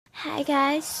Hi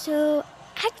guys, so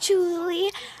actually,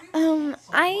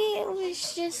 I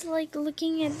was just like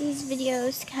looking at these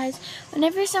videos because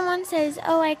whenever someone says,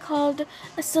 oh, I called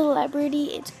a celebrity,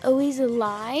 it's always a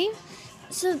lie.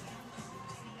 So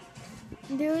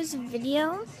there was a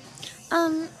video,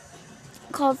 um,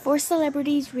 called Four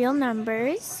Celebrities Real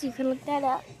Numbers. You can look that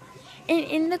up. And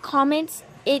in the comments,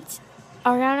 it's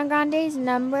Ariana Grande's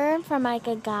number from like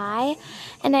a guy,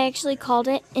 and I actually called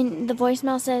it, and the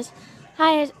voicemail says,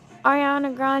 "Hi, it's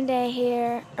Ariana Grande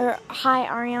here," or "Hi,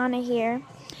 Ariana here."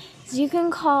 So you can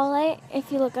call it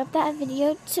if you look up that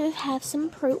video to have some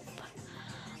proof.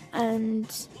 And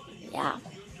yeah,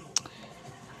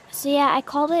 so yeah, I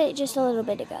called it just a little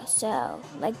bit ago, so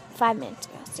like 5 minutes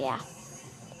ago. So yeah,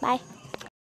 bye.